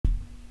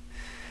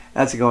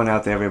How's it going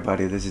out there,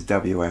 everybody? This is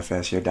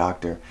W.F.S, your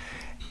doctor,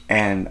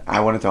 and I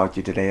want to talk to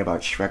you today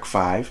about Shrek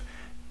 5,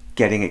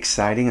 getting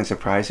exciting and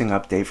surprising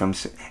update from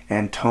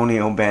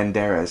Antonio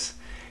Banderas.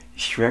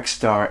 Shrek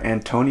star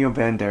Antonio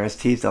Banderas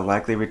teased the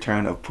likely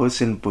return of Puss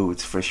in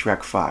Boots for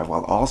Shrek 5,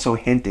 while also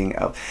hinting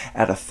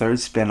at a third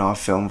spin-off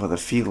film for the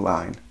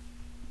feline.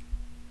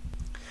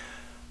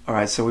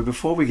 Alright, so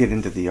before we get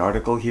into the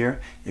article here,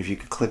 if you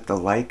could click the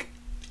like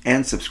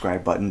and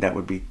subscribe button, that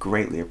would be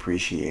greatly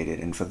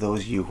appreciated. And for those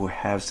of you who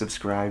have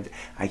subscribed,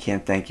 I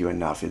can't thank you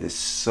enough. It is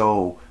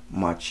so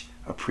much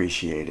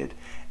appreciated.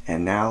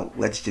 And now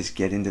let's just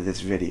get into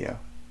this video.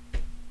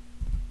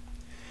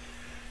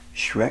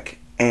 Shrek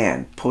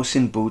and Puss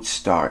in Boots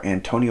star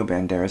Antonio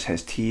Banderas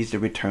has teased the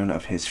return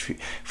of his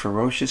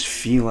ferocious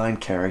feline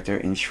character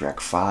in Shrek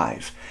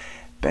 5.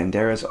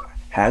 Banderas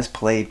has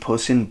played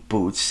Puss in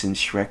Boots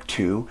since Shrek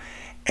 2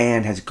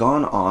 and has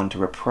gone on to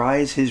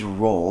reprise his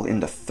role in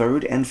the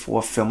third and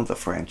fourth film of the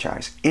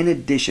franchise. In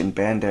addition,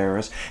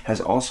 Banderas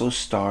has also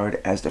starred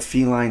as the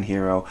feline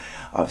hero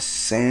of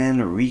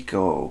San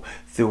Rico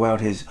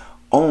throughout his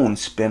own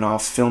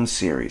spin-off film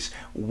series,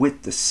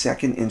 with the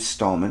second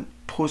installment,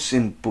 Puss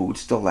in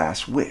Boots: The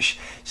Last Wish,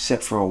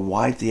 set for a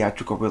wide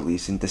theatrical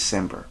release in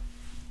December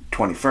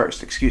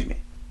 21st.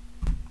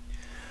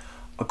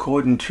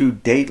 According to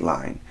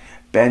Dateline,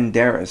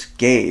 Banderas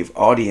gave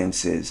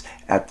audiences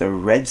at the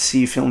Red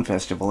Sea Film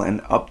Festival an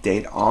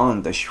update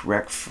on the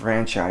Shrek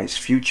franchise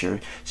future,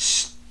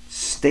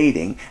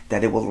 stating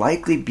that it will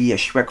likely be a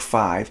Shrek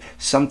 5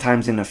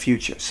 sometime in the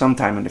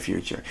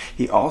future.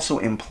 He also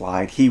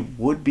implied he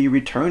would be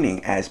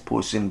returning as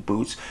Puss in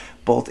Boots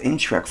both in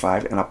Shrek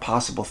 5 and a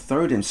possible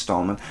third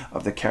installment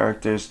of the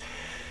character's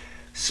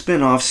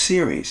spin-off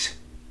series.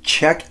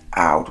 Check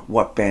out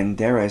what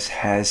Banderas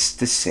has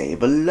to say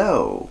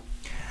below.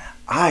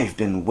 I have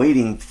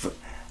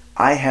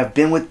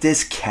been with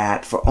this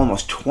cat for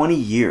almost 20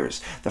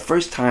 years. The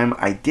first time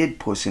I did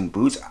Puss in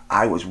Boots,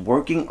 I was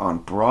working on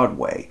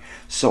Broadway,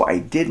 so I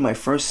did my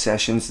first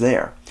sessions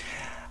there.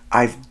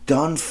 I've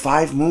done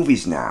 5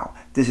 movies now.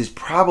 This is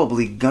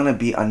probably gonna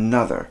be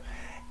another.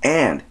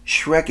 And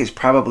Shrek is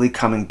probably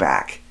coming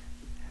back.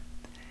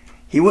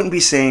 He wouldn't be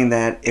saying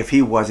that if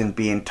he wasn't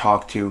being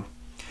talked to.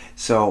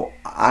 So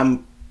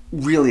I'm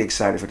really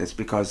excited for this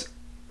because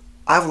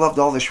I've loved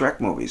all the Shrek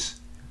movies.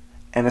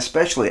 And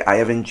especially I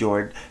have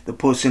enjoyed the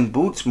Puss in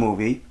Boots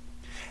movie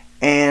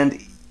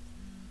and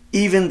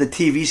even the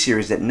TV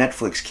series that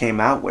Netflix came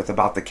out with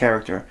about the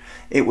character.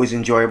 It was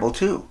enjoyable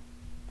too.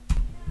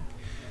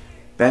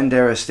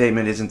 Banderas'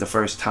 statement isn't the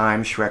first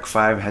time Shrek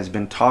 5 has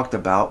been talked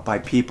about by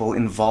people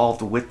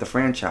involved with the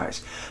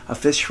franchise. A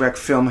fifth Shrek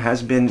film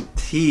has been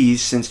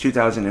teased since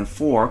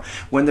 2004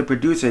 when the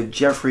producer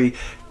Jeffrey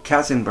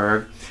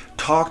Katzenberg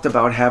talked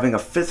about having a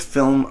fifth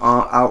film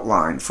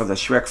outline for the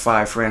Shrek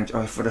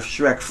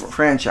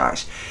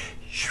franchise.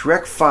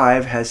 Shrek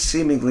 5 has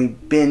seemingly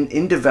been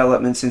in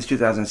development since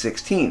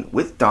 2016,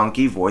 with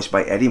Donkey, voiced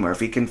by Eddie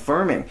Murphy,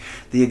 confirming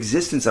the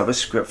existence of a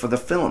script for the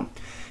film.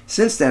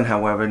 Since then,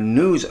 however,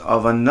 news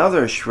of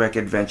another Shrek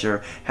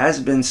adventure has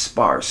been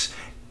sparse,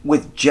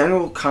 with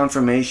general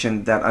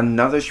confirmation that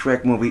another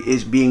Shrek movie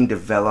is being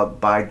developed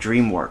by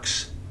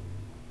DreamWorks.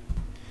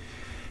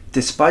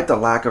 Despite the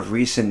lack of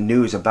recent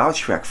news about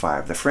Shrek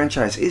 5, the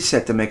franchise is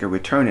set to make a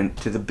return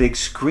to the big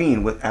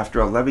screen after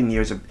 11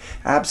 years of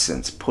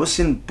absence. Puss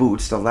in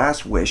Boots: The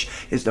Last Wish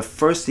is the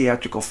first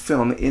theatrical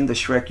film in the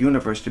Shrek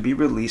universe to be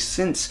released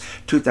since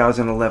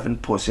 2011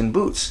 Puss in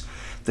Boots.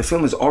 The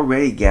film is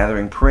already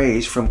gathering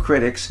praise from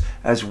critics,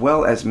 as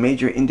well as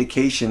major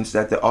indications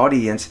that the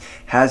audience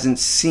hasn't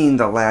seen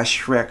the last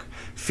Shrek,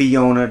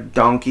 Fiona,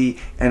 Donkey,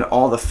 and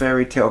all the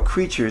fairy tale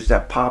creatures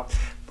that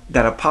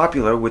are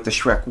popular with the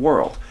Shrek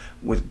world,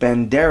 with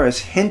Banderas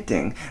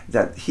hinting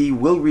that he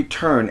will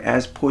return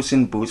as Puss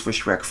in Boots for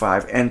Shrek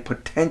 5 and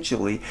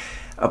potentially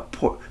a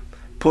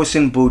Puss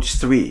in Boots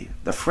 3.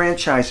 The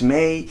franchise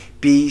may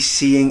be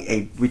seeing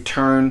a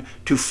return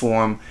to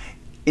form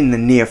in the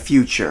near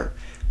future.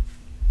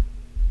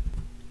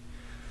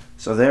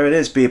 So there it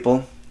is,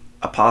 people.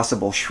 A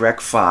possible Shrek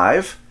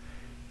 5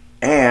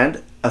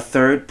 and a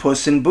third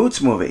Puss in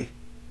Boots movie.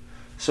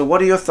 So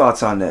what are your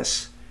thoughts on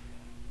this?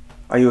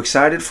 Are you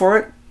excited for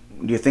it?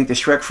 Do you think the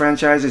Shrek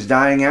franchise is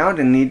dying out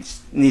and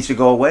needs to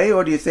go away,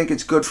 or do you think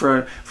it's good for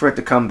it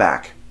to come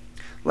back?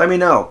 Let me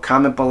know.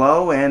 Comment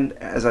below, and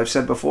as I've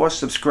said before,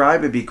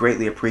 subscribe. It'd be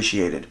greatly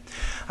appreciated.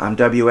 I'm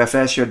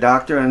WFS, your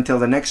doctor. Until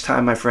the next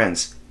time, my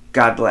friends,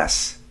 God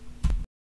bless.